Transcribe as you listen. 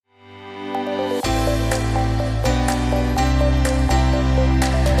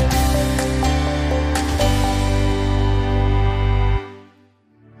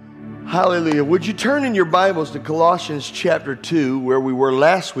Hallelujah. Would you turn in your Bibles to Colossians chapter 2, where we were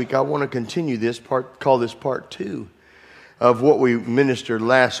last week? I want to continue this part, call this part 2 of what we ministered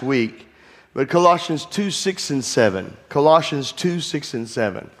last week. But Colossians 2, 6, and 7. Colossians 2, 6, and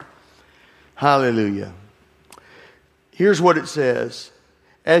 7. Hallelujah. Here's what it says.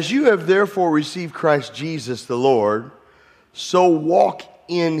 As you have therefore received Christ Jesus the Lord, so walk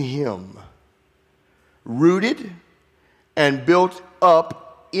in him, rooted and built up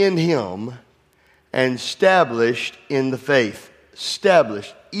in him, and established in the faith.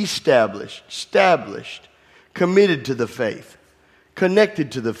 Established, committed to the faith, connected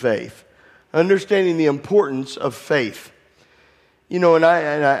to the faith, understanding the importance of faith. You know, and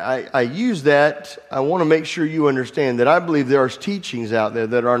I use that. I want to make sure you understand that I believe there are teachings out there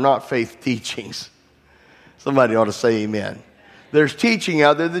that are not faith teachings. Somebody ought to say amen. There's teaching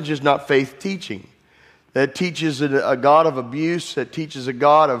out there that's just not faith teaching. That teaches a God of abuse, that teaches a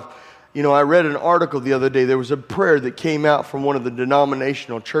God of, you know, I read an article the other day. There was a prayer that came out from one of the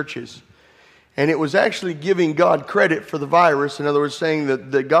denominational churches. And it was actually giving God credit for the virus. In other words, saying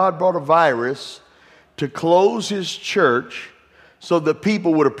that God brought a virus to close his church so that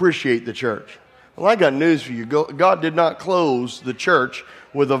people would appreciate the church. Well, I got news for you. God did not close the church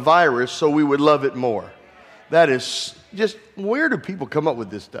with a virus so we would love it more. That is just, where do people come up with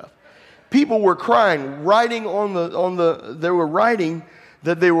this stuff? People were crying, writing they were writing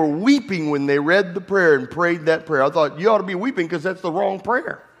that they were weeping when they read the prayer and prayed that prayer. I thought, you ought to be weeping because that's the wrong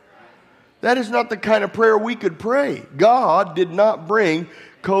prayer. That is not the kind of prayer we could pray. God did not bring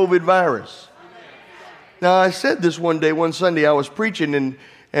COVID virus. Now, I said this one Sunday, I was preaching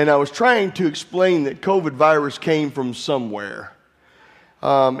and I was trying to explain that COVID virus came from somewhere.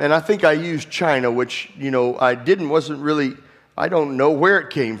 And I think I used China, which, you know, I don't know where it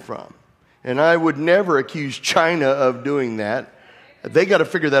came from. And I would never accuse China of doing that. They got to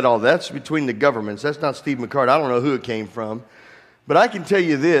figure that all. That's between the governments. That's not Steve McCart. I don't know who it came from. But I can tell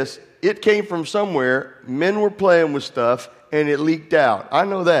you this. It came from somewhere. Men were playing with stuff, and it leaked out. I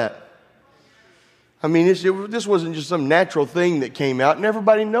know that. I mean, this wasn't just some natural thing that came out, and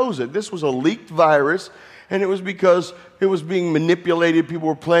everybody knows it. This was a leaked virus, and it was because it was being manipulated. People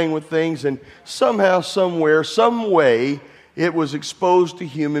were playing with things, and somehow, somewhere, some way, it was exposed to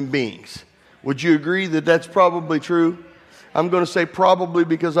human beings. Would you agree that that's probably true? I'm going to say probably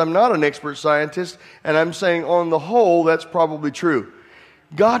because I'm not an expert scientist, and I'm saying on the whole, that's probably true.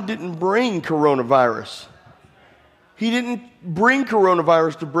 God didn't bring coronavirus. He didn't bring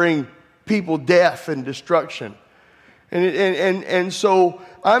coronavirus to bring people death and destruction. And so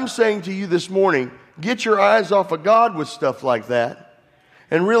I'm saying to you this morning, get your eyes off of God with stuff like that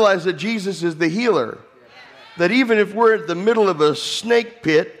and realize that Jesus is the healer. That even if we're at the middle of a snake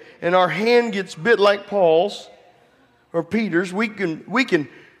pit and our hand gets bit like Paul's or Peter's, we can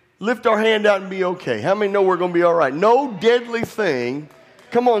lift our hand out and be okay. How many know we're going to be all right? No deadly thing.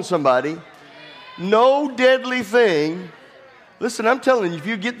 Come on, somebody. No deadly thing. Listen, I'm telling you, if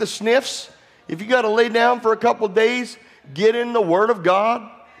you get the sniffs, if you got to lay down for a couple of days, get in the Word of God.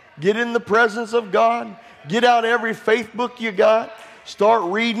 Get in the presence of God. Get out every faith book you got.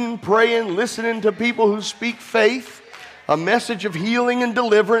 Start reading, praying, listening to people who speak faith, a message of healing and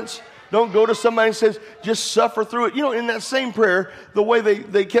deliverance. Don't go to somebody and says, just suffer through it. You know, in that same prayer, the way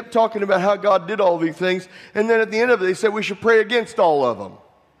they kept talking about how God did all these things, and then at the end of it, they said we should pray against all of them.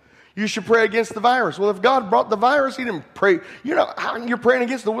 You should pray against the virus. Well, if God brought the virus, he didn't pray. You know, you're praying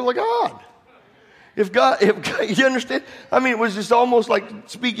against the will of God. If God, you understand? I mean, it was just almost like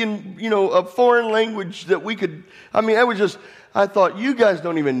speaking, you know, a foreign language that we could, I thought, you guys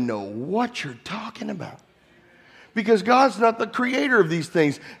don't even know what you're talking about. Because God's not the creator of these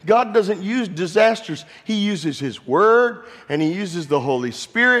things. God doesn't use disasters. He uses His Word, and He uses the Holy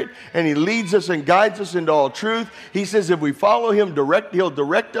Spirit, and He leads us and guides us into all truth. He says if we follow Him, He'll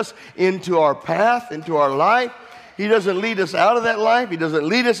direct us into our path, into our life. He doesn't lead us out of that life. He doesn't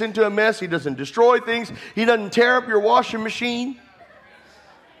lead us into a mess. He doesn't destroy things. He doesn't tear up your washing machine.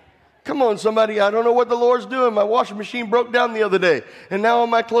 Come on, somebody. I don't know what the Lord's doing. My washing machine broke down the other day. And now all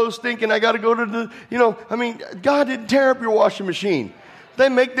my clothes stink and I got to go to God didn't tear up your washing machine. They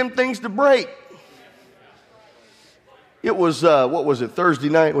make them things to break. It was, what was it, Thursday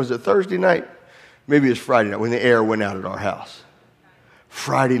night? Was it Thursday night? Maybe it was Friday night when the air went out at our house.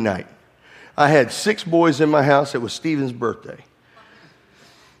 Friday night. I had 6 boys in my house. It was Stephen's birthday.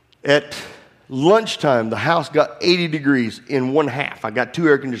 At lunchtime, the house got 80 degrees in one half. I got 2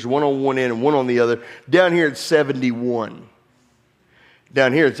 air conditioners, one on one end and one on the other. Down here, it's 71.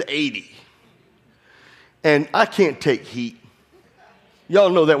 Down here, it's 80. And I can't take heat. Y'all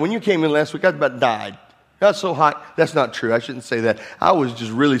know that. When you came in last week, I about died. Got so hot. That's not true. I shouldn't say that. I was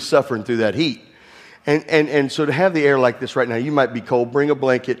just really suffering through that heat. And so to have the air like this right now, you might be cold. Bring a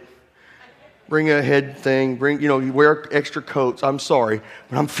blanket. Bring a head thing. You wear extra coats. I'm sorry,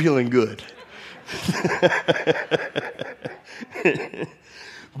 but I'm feeling good.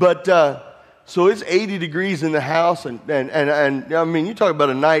 But so it's 80 degrees in the house, and I mean, you talk about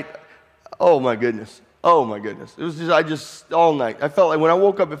a night. Oh my goodness. It was just all night. I felt like when I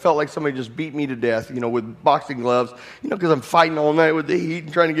woke up, it felt like somebody just beat me to death, with boxing gloves, because I'm fighting all night with the heat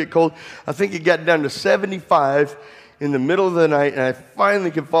and trying to get cold. I think it got down to 75 in the middle of the night, and I finally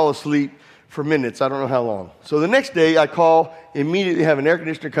could fall asleep for minutes. I don't know how long. So the next day, I call, immediately have an air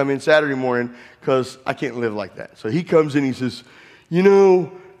conditioner come in Saturday morning because I can't live like that. So he comes in, he says,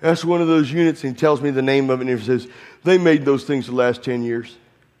 that's one of those units, and he tells me the name of it, and he says, they made those things the last 10 years.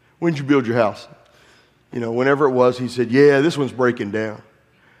 When did you build your house? Whenever it was, he said, yeah, this one's breaking down.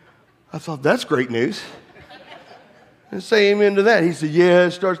 I thought, that's great news. And say amen to that. He said, yeah,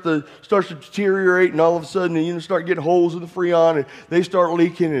 it starts to deteriorate, and all of a sudden, you start getting holes in the Freon, and they start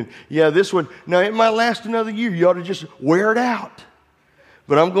leaking, and yeah, this one, now it might last another year. You ought to just wear it out.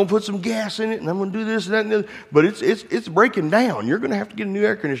 But I'm going to put some gas in it, and I'm going to do this and that and the other. But it's breaking down. You're going to have to get a new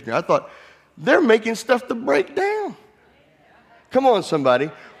air conditioner. I thought, they're making stuff to break down. Come on,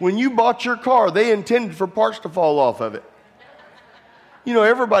 somebody. When you bought your car, they intended for parts to fall off of it.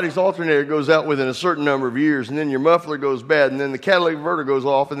 Everybody's alternator goes out within a certain number of years, and then your muffler goes bad, and then the catalytic converter goes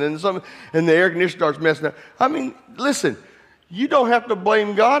off, and then and the air conditioner starts messing up. I mean, listen, you don't have to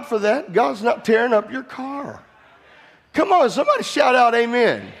blame God for that. God's not tearing up your car. Come on, somebody shout out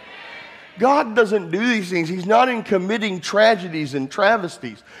amen. God doesn't do these things. He's not in committing tragedies and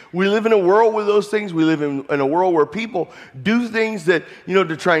travesties. We live in a world with those things. We live in a world where people do things that,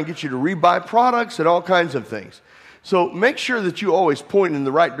 to try and get you to rebuy products and all kinds of things. So make sure that you always point in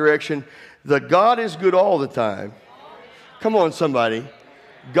the right direction. That God is good all the time. Come on, somebody.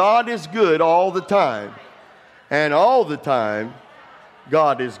 God is good all the time. And all the time,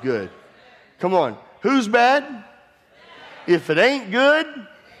 God is good. Come on. Who's bad? If it ain't good,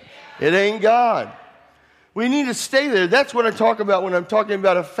 it ain't God. We need to stay there. That's what I talk about when I'm talking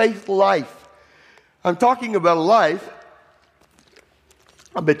about a faith life. I'm talking about a life.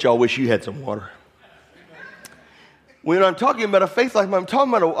 I bet y'all wish you had some water. When I'm talking about a faith life, I'm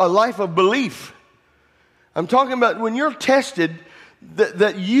talking about a life of belief. I'm talking about when you're tested,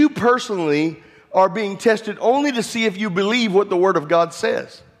 that you personally are being tested only to see if you believe what the Word of God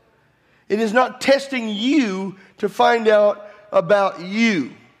says. It is not testing you to find out about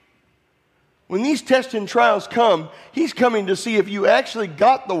you. When these tests and trials come, He's coming to see if you actually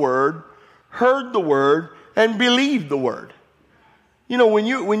got the Word, heard the Word, and believed the Word. When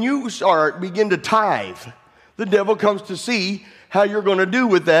you begin to tithe, the devil comes to see how you're going to do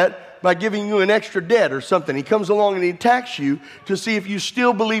with that by giving you an extra debt or something. He comes along and he attacks you to see if you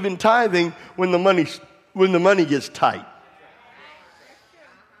still believe in tithing when the money gets tight.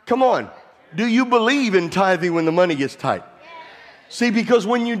 Come on. Do you believe in tithing when the money gets tight? See, because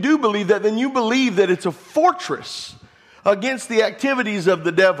when you do believe that, then you believe that it's a fortress against the activities of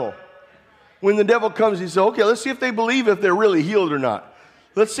the devil. When the devil comes, he says, okay, let's see if they believe if they're really healed or not.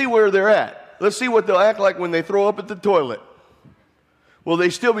 Let's see where they're at. Let's see what they'll act like when they throw up at the toilet. Will they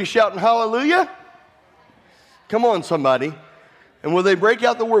still be shouting hallelujah? Come on, somebody. And will they break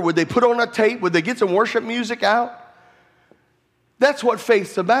out the word? Would they put on a tape? Would they get some worship music out? That's what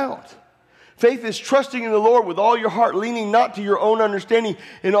faith's about. Faith is trusting in the Lord with all your heart, leaning not to your own understanding,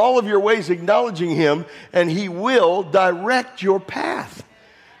 in all of your ways acknowledging Him, and He will direct your path.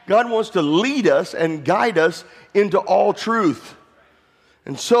 God wants to lead us and guide us into all truth.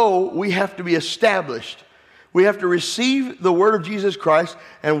 And so we have to be established. We have to receive the word of Jesus Christ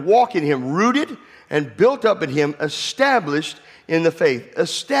and walk in Him, rooted and built up in Him, established in the faith,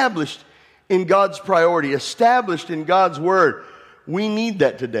 established in God's priority, established in God's word. We need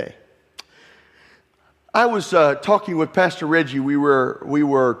that today. I was talking with Pastor Reggie. We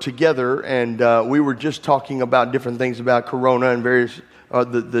were together, and we were just talking about different things about corona and various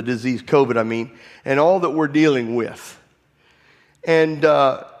the disease COVID, and all that we're dealing with. And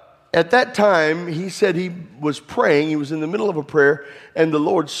at that time, he said he was praying. He was in the middle of a prayer, and the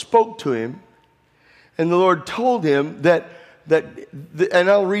Lord spoke to him, and the Lord told him that and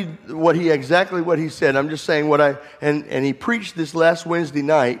I'll read exactly what he said. I'm just saying and he preached this last Wednesday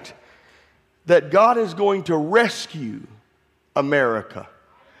night, that God is going to rescue America.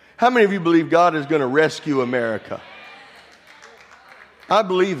 How many of you believe God is going to rescue America? I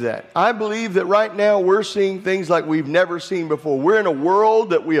believe that. I believe that right now we're seeing things like we've never seen before. We're in a world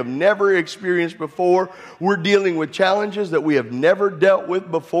that we have never experienced before. We're dealing with challenges that we have never dealt with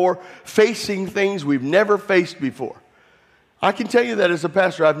before, facing things we've never faced before. I can tell you that as a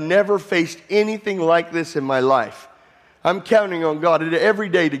pastor, I've never faced anything like this in my life. I'm counting on God every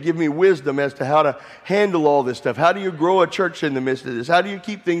day to give me wisdom as to how to handle all this stuff. How do you grow a church in the midst of this? How do you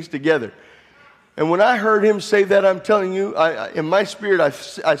keep things together? And when I heard him say that, I'm telling you, in my spirit,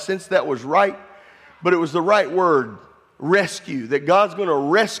 I sensed that was right. But it was the right word, rescue, that God's going to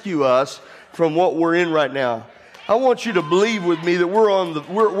rescue us from what we're in right now. I want you to believe with me that we're on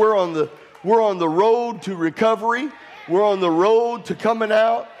the road to recovery. We're on the road to coming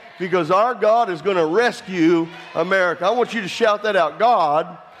out because our God is going to rescue America. I want you to shout that out.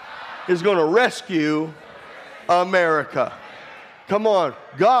 God is going to rescue America. Come on.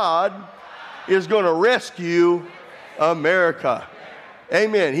 God is going to rescue America.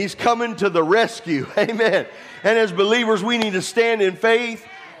 Amen. He's coming to the rescue. Amen. And as believers, we need to stand in faith.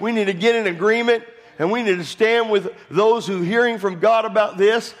 We need to get in agreement. And we need to stand with those who are hearing from God about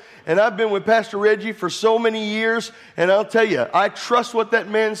this. And I've been with Pastor Reggie for so many years. And I'll tell you, I trust what that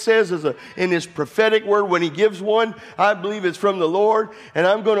man says in his prophetic word. When he gives one, I believe it's from the Lord. And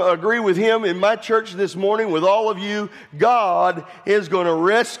I'm going to agree with him in my church this morning with all of you. God is going to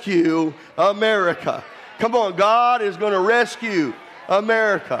rescue America. Come on, God is going to rescue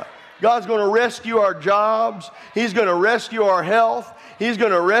America. God's going to rescue our jobs. He's going to rescue our health. He's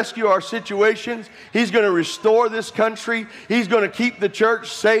going to rescue our situations. He's going to restore this country. He's going to keep the church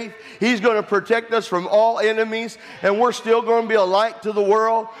safe. He's going to protect us from all enemies. And we're still going to be a light to the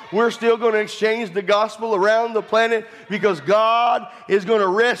world. We're still going to exchange the gospel around the planet because God is going to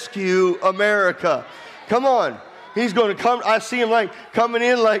rescue America. Come on. He's going to come. I see him like coming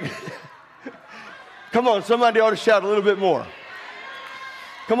in like, come on, somebody ought to shout a little bit more.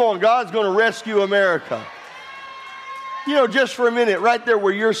 Come on, God's going to rescue America. You know, just for a minute, right there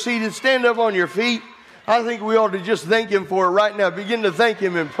where you're seated, stand up on your feet. I think we ought to just thank him for it right now. Begin to thank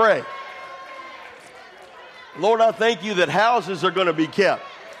him and pray. Lord, I thank you that houses are going to be kept.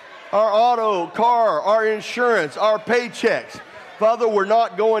 Our auto, car, our insurance, our paychecks. Father, we're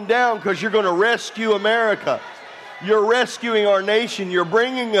not going down because you're going to rescue America. You're rescuing our nation. You're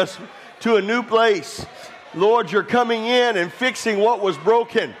bringing us to a new place. Lord, you're coming in and fixing what was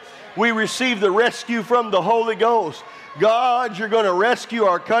broken. We receive the rescue from the Holy Ghost. God, you're going to rescue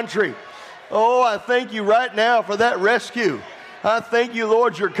our country. Oh, I thank you right now for that rescue. I thank you,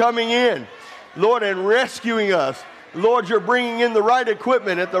 Lord, you're coming in, Lord, and rescuing us. Lord, you're bringing in the right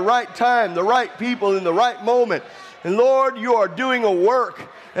equipment at the right time, the right people in the right moment. And Lord, you are doing a work,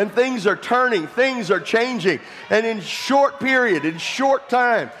 and things are turning, things are changing. And in short period, in short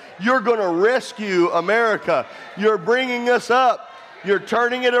time, you're going to rescue America. You're bringing us up. You're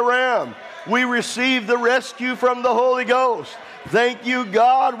turning it around. We receive the rescue from the Holy Ghost. Thank you,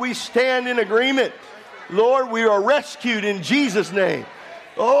 God. We stand in agreement. Lord, we are rescued in Jesus' name.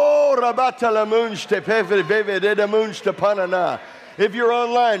 Oh, if you're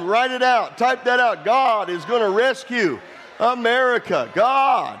online, write it out. Type that out. God is going to rescue America.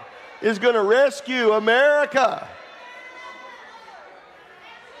 God is going to rescue America.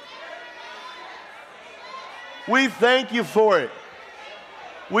 We thank you for it.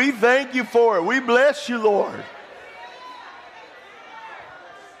 We thank you for it. We bless you, Lord.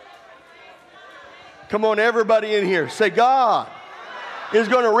 Come on, everybody in here. Say, God is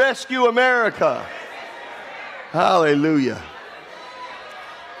going to rescue America. Hallelujah.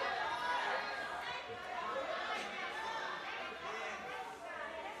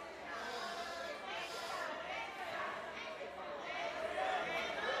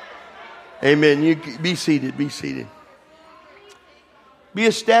 Amen. You be seated. Be seated. Be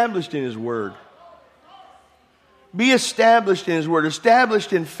established in his word. Be established in his word.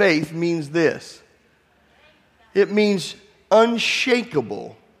 Established in faith means this. It means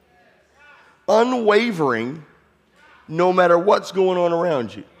unshakable, unwavering, no matter what's going on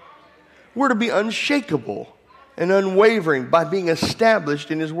around you. We're to be unshakable and unwavering by being established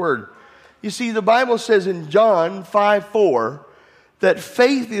in his word. You see, the Bible says in John 5:4 that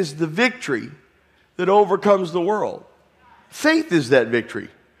faith is the victory that overcomes the world. Faith is that victory.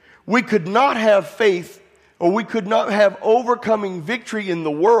 We could not have faith, or we could not have overcoming victory in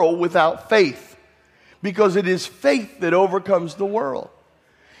the world without faith, because it is faith that overcomes the world.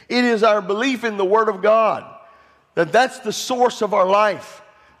 It is our belief in the Word of God, that that's the source of our life,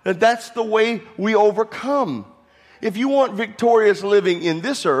 that that's the way we overcome. If you want victorious living in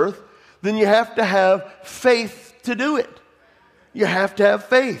this earth, then you have to have faith to do it. You have to have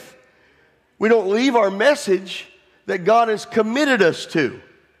faith. We don't leave our message that God has committed us to.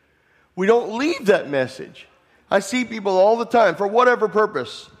 We don't leave that message. I see people all the time, for whatever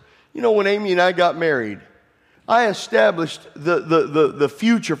purpose. You know, when Amy and I got married, I established the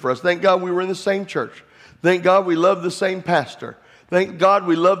future for us. Thank God we were in the same church. Thank God we loved the same pastor. Thank God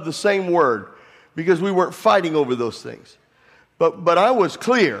we loved the same word, because we weren't fighting over those things. But I was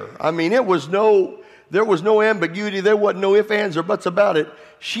clear. I mean, there was no ambiguity. There wasn't no ifs, ands, or buts about it.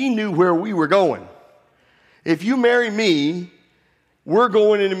 She knew where we were going. If you marry me, we're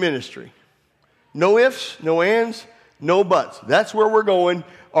going into ministry. No ifs, no ands, no buts. That's where we're going.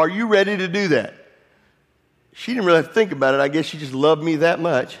 Are you ready to do that? She didn't really have to think about it. I guess she just loved me that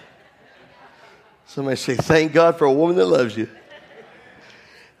much. Somebody say, thank God for a woman that loves you.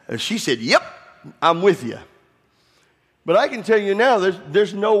 And she said, yep, I'm with you. But I can tell you now,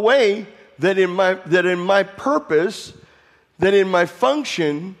 there's no way that in my purpose, that in my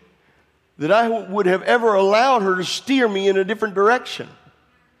function, that I would have ever allowed her to steer me in a different direction.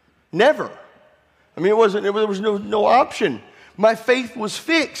 Never. I mean, there was no option. My faith was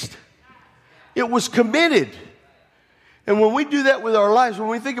fixed. It was committed. And when we do that with our lives, when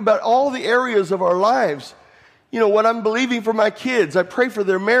we think about all the areas of our lives, you know, what I'm believing for my kids, I pray for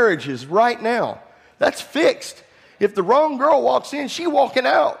their marriages right now. That's fixed. If the wrong girl walks in, she's walking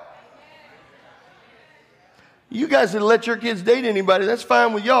out. You guys that let your kids date anybody, that's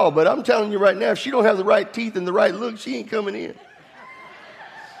fine with y'all. But I'm telling you right now, if she don't have the right teeth and the right look, she ain't coming in.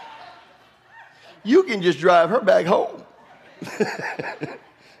 You can just drive her back home.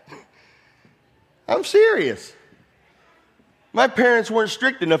 I'm serious. My parents weren't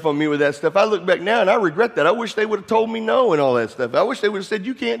strict enough on me with that stuff. I look back now and I regret that. I wish they would have told me no and all that stuff. I wish they would have said,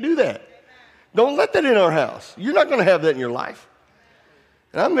 you can't do that. Don't let that in our house. You're not going to have that in your life.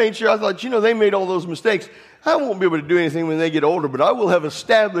 And I made sure, I thought, you know, they made all those mistakes. I won't be able to do anything when they get older, but I will have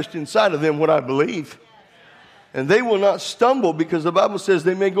established inside of them what I believe. And they will not stumble, because the Bible says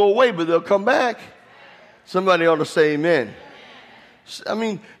they may go away, but they'll come back. Somebody ought to say amen. I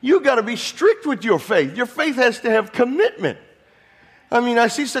mean, you've got to be strict with your faith. Your faith has to have commitment. I mean, I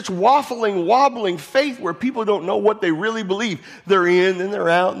see such waffling, wobbling faith where people don't know what they really believe. They're in, then they're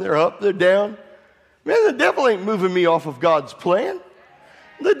out, and they're up, they're down. Man, the devil ain't moving me off of God's plan.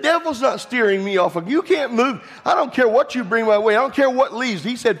 The devil's not steering me off of, you can't move. I don't care what you bring my way. I don't care what leaves.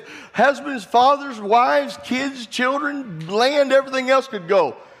 He said, husbands, fathers, wives, kids, children, land, everything else could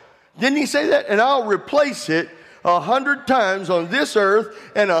go. Didn't he say that? And I'll replace it 100 times on this earth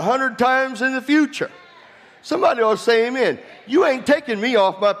and 100 times in the future. Somebody ought to say amen. You ain't taking me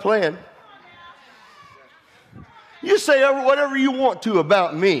off my plan. You say whatever you want to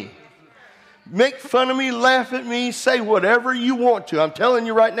about me. Make fun of me, laugh at me, say whatever you want to. I'm telling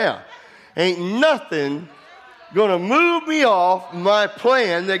you right now, ain't nothing going to move me off my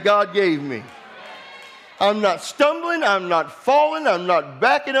plan that God gave me. I'm not stumbling, I'm not falling, I'm not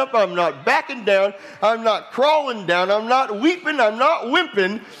backing up, I'm not backing down, I'm not crawling down, I'm not weeping, I'm not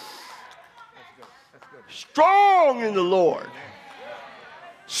wimping. Strong in the Lord.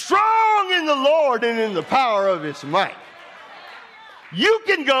 Strong in the Lord and in the power of His might. You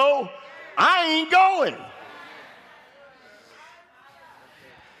can go, I ain't going.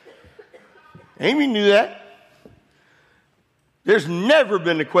 Amy knew that. There's never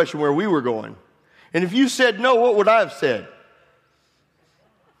been a question where we were going. And if you said no, what would I have said?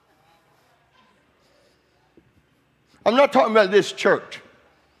 I'm not talking about this church.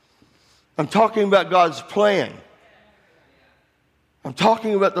 I'm talking about God's plan. I'm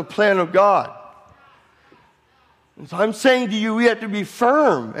talking about the plan of God. And so I'm saying to you, we have to be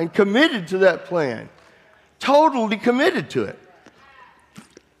firm and committed to that plan. Totally committed to it.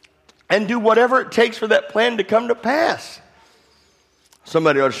 And do whatever it takes for that plan to come to pass.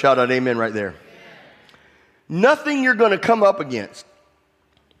 Somebody ought to shout out amen right there. Nothing you're going to come up against,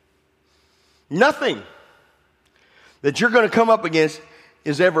 nothing that you're going to come up against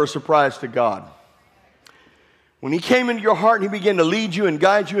is ever a surprise to God. When He came into your heart and He began to lead you and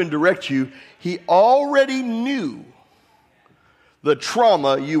guide you and direct you, He already knew the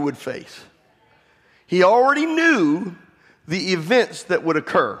trauma you would face. He already knew the events that would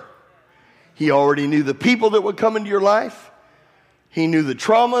occur. He already knew the people that would come into your life. He knew the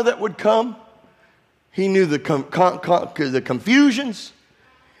trauma that would come. He knew the confusions.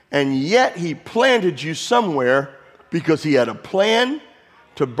 And yet He planted you somewhere because He had a plan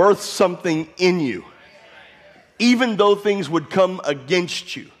to birth something in you. Even though things would come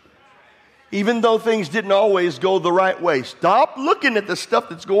against you. Even though things didn't always go the right way. Stop looking at the stuff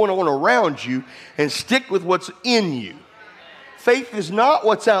that's going on around you and stick with what's in you. Faith is not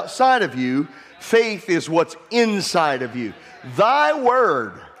what's outside of you. Faith is what's inside of you. Thy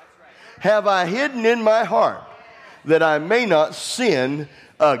word have I hidden in my heart, that I may not sin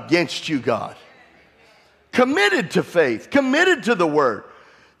against you, God. Committed to faith, committed to the word.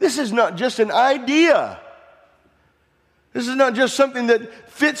 This is not just an idea. This is not just something that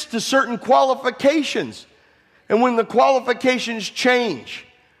fits to certain qualifications. And when the qualifications change,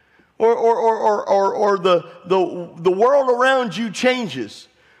 or the world around you changes,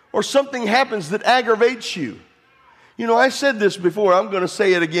 or something happens that aggravates you. You know, I said this before, I'm going to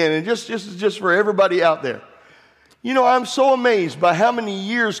say it again, and just for everybody out there. You know, I'm so amazed by how many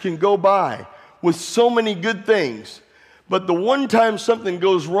years can go by with so many good things, but the one time something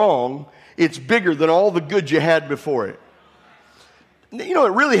goes wrong, it's bigger than all the good you had before it. You know,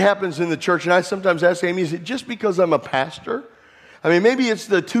 it really happens in the church, and I sometimes ask Amy, is it just because I'm a pastor? I mean, maybe it's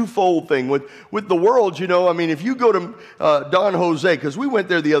the twofold thing. With the world, you know, I mean, if you go to Don Jose, because we went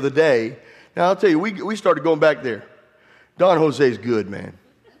there the other day. Now, I'll tell you, we started going back there. Don Jose's good, man.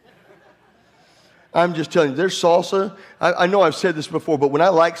 I'm just telling you, their salsa, I know I've said this before, but when I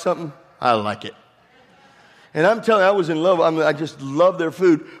like something, I like it. And I'm telling you, I was in love. I just love their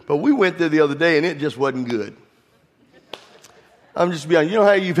food. But we went there the other day, and it just wasn't good. I'm just being honest. You know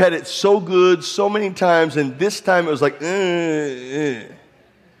how you've had it so good so many times, and this time it was like, I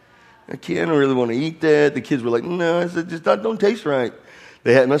don't really want to eat that. The kids were like, no, it just don't taste right.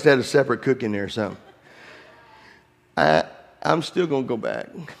 They must have had a separate cook in there or something. I'm still going to go back.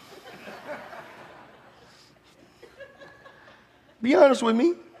 Be honest with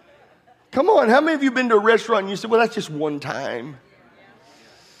me. Come on, how many of you have been to a restaurant and you said, well, that's just one time?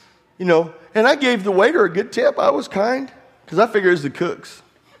 You know, and I gave the waiter a good tip. I was kind. Because I figure it's the cooks.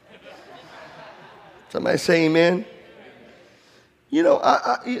 Somebody say amen. You know,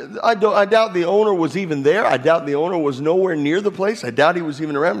 I doubt the owner was even there. I doubt the owner was nowhere near the place. I doubt he was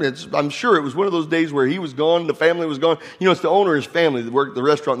even around. I'm sure it was one of those days where he was gone, the family was gone. You know, it's the owner and his family that work at the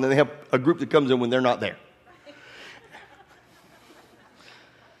restaurant, and then they have a group that comes in when they're not there.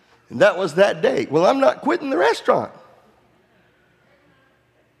 And that was that day. Well, I'm not quitting the restaurant.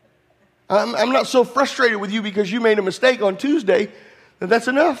 I'm not so frustrated with you because you made a mistake on Tuesday that that's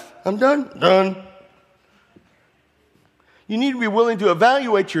enough. I'm done. Done. You need to be willing to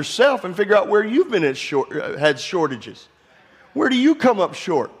evaluate yourself and figure out where you've been had shortages. Where do you come up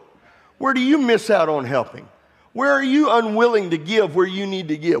short? Where do you miss out on helping? Where are you unwilling to give where you need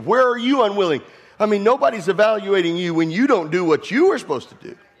to give? Where are you unwilling? I mean, nobody's evaluating you when you don't do what you were supposed to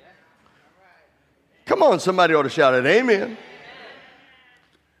do. Come on, somebody ought to shout it, amen.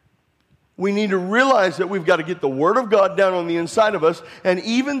 We need to realize that we've got to get the Word of God down on the inside of us. And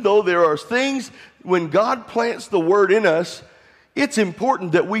even though there are things, when God plants the Word in us, it's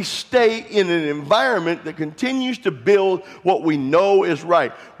important that we stay in an environment that continues to build what we know is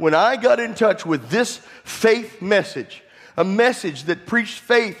right. When I got in touch with this faith message, a message that preached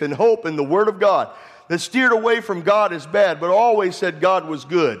faith and hope in the Word of God, that steered away from God as bad, but always said God was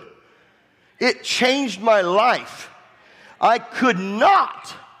good, it changed my life. I could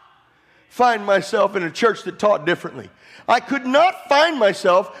not find myself in a church that taught differently. I could not find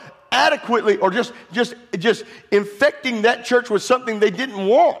myself adequately or just infecting that church with something they didn't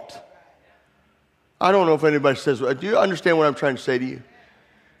want. I don't know if anybody says, do you understand what I'm trying to say to you?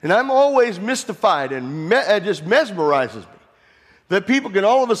 And I'm always mystified and it just mesmerizes me that people can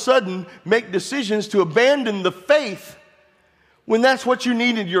all of a sudden make decisions to abandon the faith when that's what you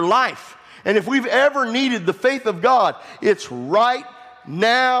need in your life. And if we've ever needed the faith of God, it's right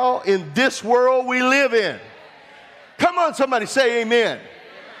now in this world we live in. Come on, somebody say amen.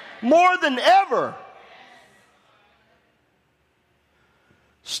 More than ever.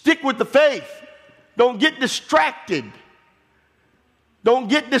 Stick with the faith. Don't get distracted. Don't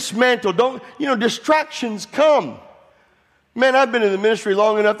get dismantled. Distractions come. Man, I've been in the ministry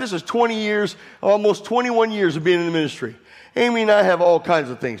long enough. This is 20 years, almost 21 years of being in the ministry. Amy and I have all kinds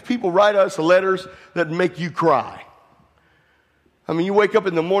of things. People write us letters that make you cry. I mean, you wake up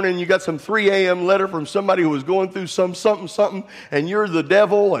in the morning and you got some 3 a.m. letter from somebody who was going through something, and you're the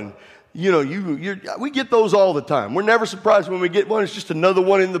devil, and we get those all the time. We're never surprised when we get one. It's just another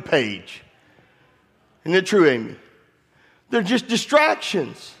one in the page. Isn't it true, Amy? They're just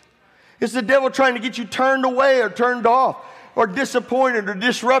distractions. It's the devil trying to get you turned away or turned off or disappointed or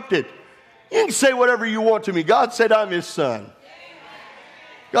disrupted. You can say whatever you want to me. God said I'm his son.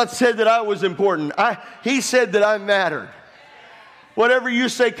 God said that I was important. He said that I mattered. Whatever you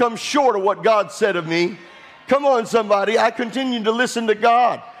say comes short of what God said of me. Come on, somebody. I continue to listen to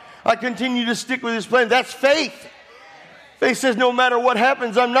God. I continue to stick with his plan. That's faith. Faith says no matter what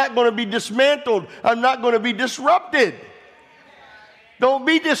happens, I'm not going to be dismantled. I'm not going to be disrupted. Don't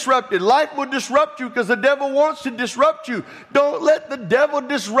be disrupted. Life will disrupt you because the devil wants to disrupt you. Don't let the devil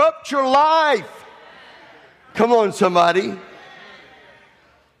disrupt your life. Come on, somebody.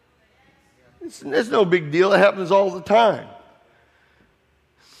 It's no big deal. It happens all the time.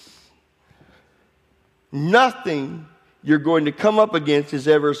 Nothing you're going to come up against is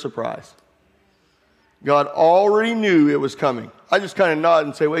ever a surprise. God already knew it was coming. I just kind of nod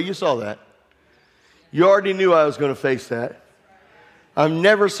and say, well, you saw that. You already knew I was going to face that. I'm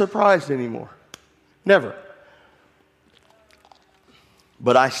never surprised anymore. Never.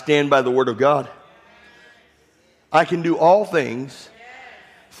 But I stand by the Word of God. I can do all things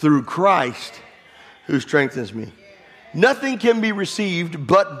through Christ who strengthens me. Nothing can be received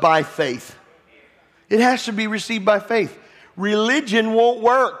but by faith. It has to be received by faith. Religion won't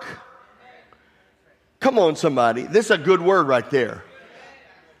work. Come on, somebody. This is a good word right there.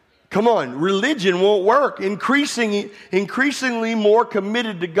 Come on. Religion won't work. Increasingly more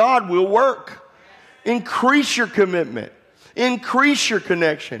committed to God will work. Increase your commitment. Increase your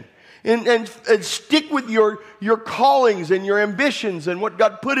connection. And stick with your callings and your ambitions and what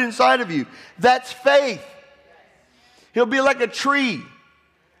God put inside of you. That's faith. He'll be like a tree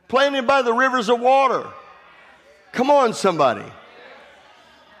planted by the rivers of water. Come on, somebody.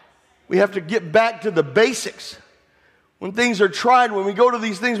 We have to get back to the basics. When things are tried, when we go to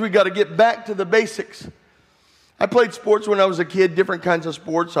these things, we've got to get back to the basics. I played sports when I was a kid, different kinds of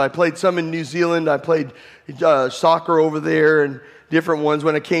sports. I played some in New Zealand. I played soccer over there and different ones.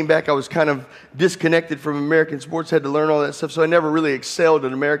 When I came back, I was kind of disconnected from American sports, had to learn all that stuff, so I never really excelled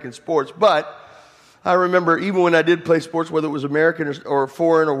in American sports. But I remember even when I did play sports, whether it was American or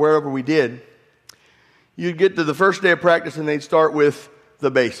foreign or wherever we did, you'd get to the first day of practice and they'd start with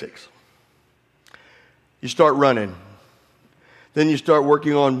the basics. You start running. Then you start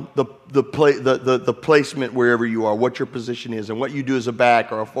working on the placement wherever you are, what your position is, and what you do as a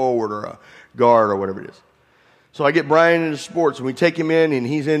back or a forward or a guard or whatever it is. So I get Brian into sports, and we take him in, and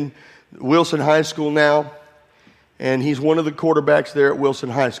he's in Wilson High School now, and he's one of the quarterbacks there at Wilson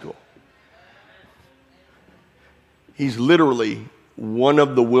High School. He's literally one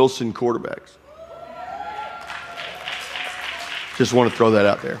of the Wilson quarterbacks. Just want to throw that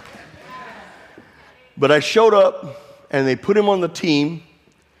out there. But I showed up, and they put him on the team,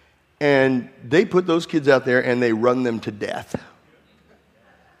 and they put those kids out there, and they run them to death.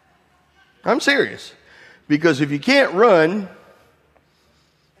 I'm serious. Because if you can't run,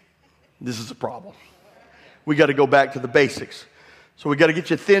 this is a problem. We got to go back to the basics. So we got to get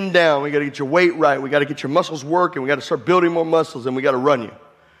you thinned down. We got to get your weight right. We got to get your muscles working. We got to start building more muscles, and we got to run you.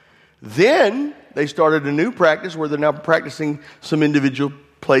 Then they started a new practice where they're now practicing some individual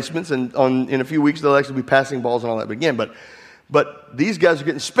placements, and in a few weeks they'll actually be passing balls and all that again. But these guys are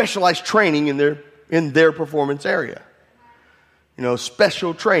getting specialized training in their performance area. You know,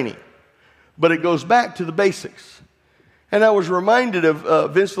 special training. But it goes back to the basics. And I was reminded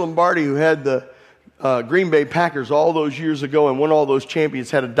of Vince Lombardi, who had the Green Bay Packers all those years ago and won all those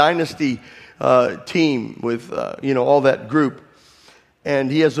champions, had a dynasty team with, all that group. And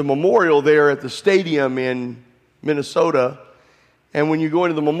he has a memorial there at the stadium in Minnesota. And when you go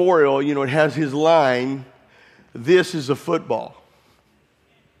into the memorial, it has his line, "This is a football."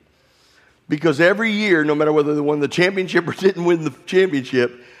 Because every year, no matter whether they won the championship or didn't win the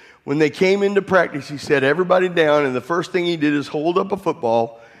championship, when they came into practice, he set everybody down, and the first thing he did is hold up a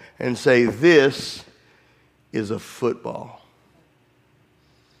football and say, "This is a football."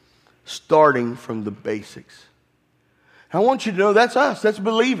 Starting from the basics. I want you to know that's us. That's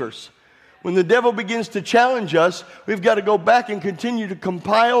believers. When the devil begins to challenge us, we've got to go back and continue to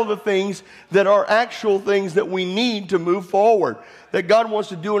compile the things that are actual things that we need to move forward, that God wants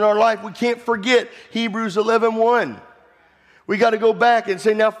to do in our life. We can't forget Hebrews 11:1. We got to go back and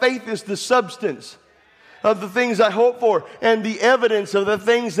say, now faith is the substance of the things I hope for and the evidence of the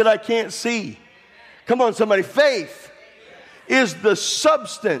things that I can't see. Come on, somebody. Faith is the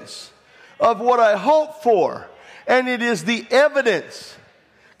substance of what I hope for, and it is the evidence.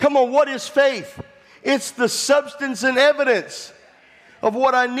 Come on, what is faith? It's the substance and evidence of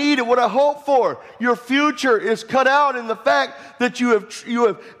what I need and what I hope for. Your future is cut out in the fact that you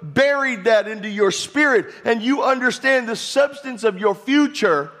have buried that into your spirit, and you understand the substance of your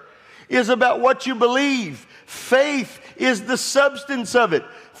future is about what you believe. Faith is the substance of it.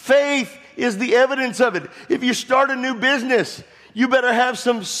 Faith is the evidence of it. If you start a new business, you better have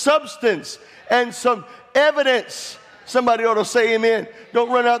some substance and some evidence. Somebody ought to say amen. Don't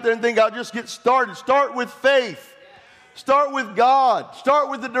run out there and think, I'll just get started. Start with faith. Start with God. Start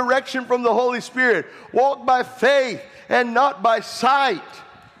with the direction from the Holy Spirit. Walk by faith and not by sight.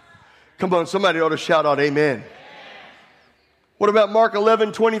 Come on, somebody ought to shout out amen. What about Mark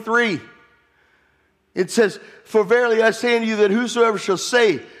 11:23? It says, "For verily I say unto you that whosoever shall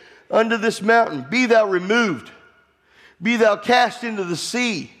say unto this mountain, be thou removed, be thou cast into the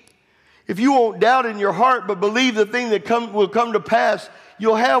sea. If you won't doubt in your heart, but believe the thing that will come to pass,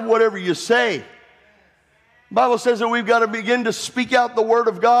 you'll have whatever you say. The Bible says that we've got to begin to speak out the word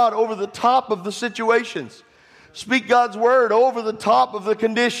of God over the top of the situations. Speak God's word over the top of the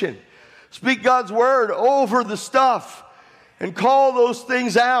condition. Speak God's word over the stuff and call those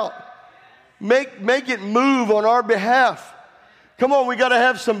things out. Make it move on our behalf. Come on, we got to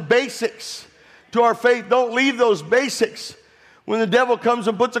have some basics to our faith. Don't leave those basics. When the devil comes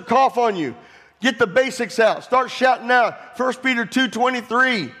and puts a cough on you, get the basics out. Start shouting out 1 Peter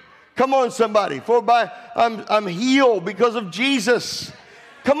 2:23. Come on, somebody. For I'm healed because of Jesus.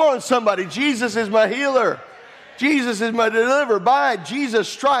 Come on, somebody. Jesus is my healer. Jesus is my deliverer. By Jesus'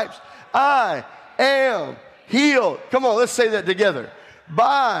 stripes, I am healed. Come on, let's say that together.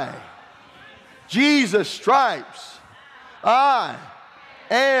 By Jesus' stripes, I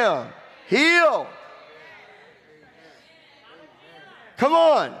am healed. Come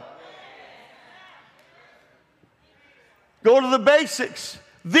on. Go to the basics.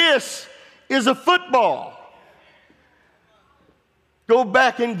 This is a football. Go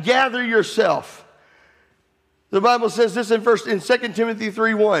back and gather yourself. The Bible says this in 2 Timothy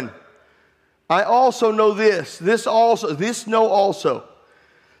 3:1. I also know this know also,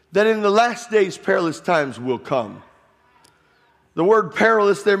 that in the last days perilous times will come. The word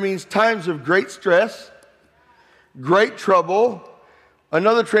perilous there means times of great stress, great trouble.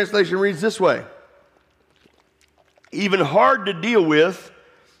 Another translation reads this way: even hard to deal with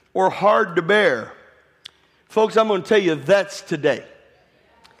or hard to bear. Folks, I'm going to tell you that's today.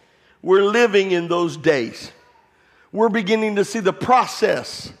 We're living in those days. We're beginning to see the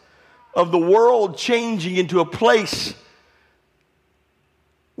process of the world changing into a place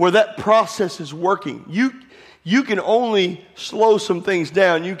where that process is working. You can only slow some things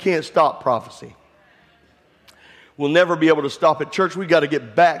down. You can't stop prophecy. We'll never be able to stop it. Church, we got to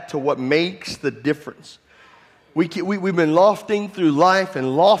get back to what makes the difference. We've been lofting through life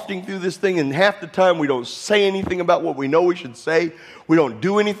and lofting through this thing, and half the time we don't say anything about what we know we should say. We don't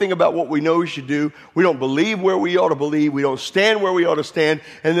do anything about what we know we should do. We don't believe where we ought to believe. We don't stand where we ought to stand,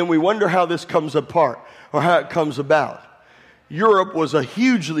 and then we wonder how this comes apart or how it comes about. Europe was a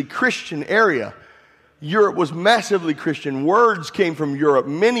hugely Christian area. Europe was massively Christian. Words came from Europe.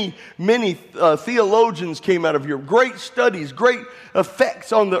 Many theologians came out of Europe. Great studies, great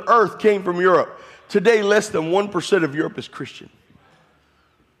effects on the earth came from Europe. Today, less than 1% of Europe is Christian.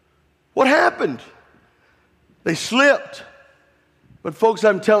 What happened? They slipped. But folks,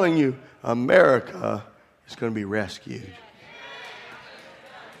 I'm telling you, America is going to be rescued.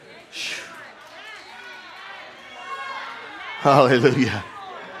 Hallelujah.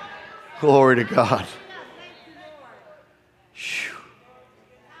 Glory to God.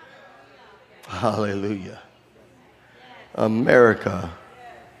 Hallelujah. America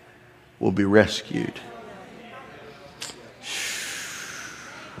will be rescued.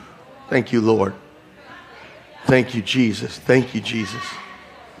 Thank you, Lord. Thank you, Jesus. Thank you, Jesus.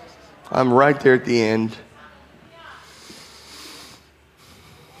 I'm right there at the end.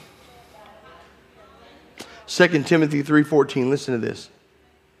 Second Timothy 3:14. Listen to this.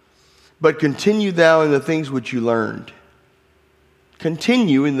 But continue thou in the things which you learned.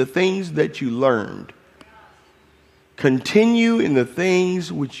 Continue in the things that you learned. Continue in the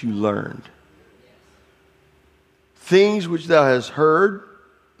things which you learned. Things which thou hast heard,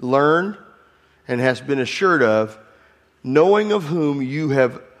 learned, and hast been assured of, knowing of whom you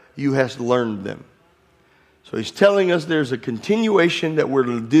hast learned them. So he's telling us there's a continuation that we're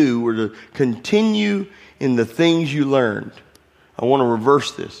to do. We're to continue in the things you learned. I want to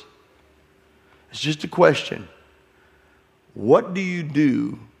reverse this. It's just a question. What do you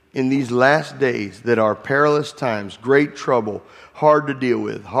do in these last days that are perilous times, great trouble, hard to deal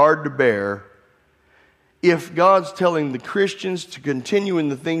with, hard to bear, if God's telling the Christians to continue in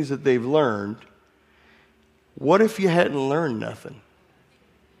the things that they've learned? What if you hadn't learned nothing?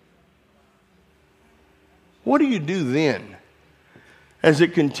 What do you do then as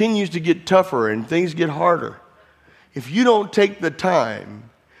it continues to get tougher and things get harder? If you don't take the time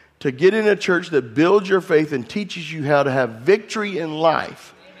to get in a church that builds your faith and teaches you how to have victory in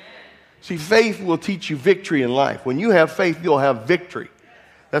life. See, faith will teach you victory in life. When you have faith, you'll have victory.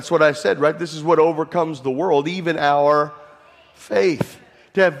 That's what I said, right? This is what overcomes the world, even our faith.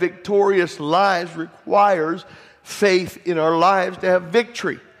 To have victorious lives requires faith in our lives to have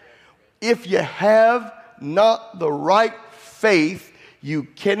victory. If you have not the right faith, you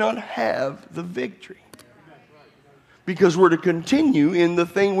cannot have the victory. Because we're to continue in the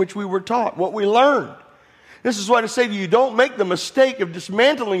thing which we were taught, what we learned. This is why I say to you, don't make the mistake of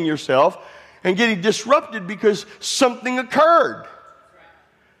dismantling yourself and getting disrupted because something occurred.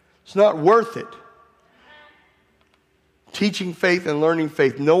 It's not worth it. Teaching faith and learning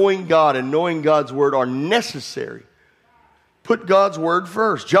faith, knowing God and knowing God's word are necessary. Put God's word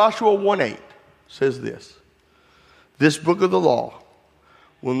first. Joshua 1:8 says this book of the law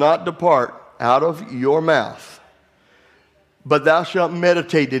will not depart out of your mouth, but thou shalt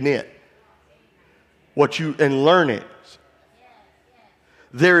meditate in it, and learn it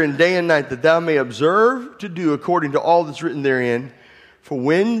therein day and night, that thou may observe to do according to all that's written therein. For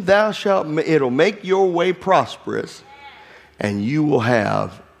when thou shalt, it'll make your way prosperous, and you will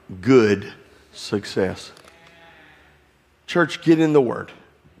have good success. Church, get in the Word.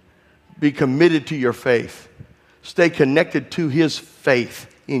 Be committed to your faith. Stay connected to His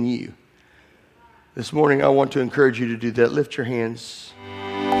faith in you. This morning, I want to encourage you to do that. Lift your hands.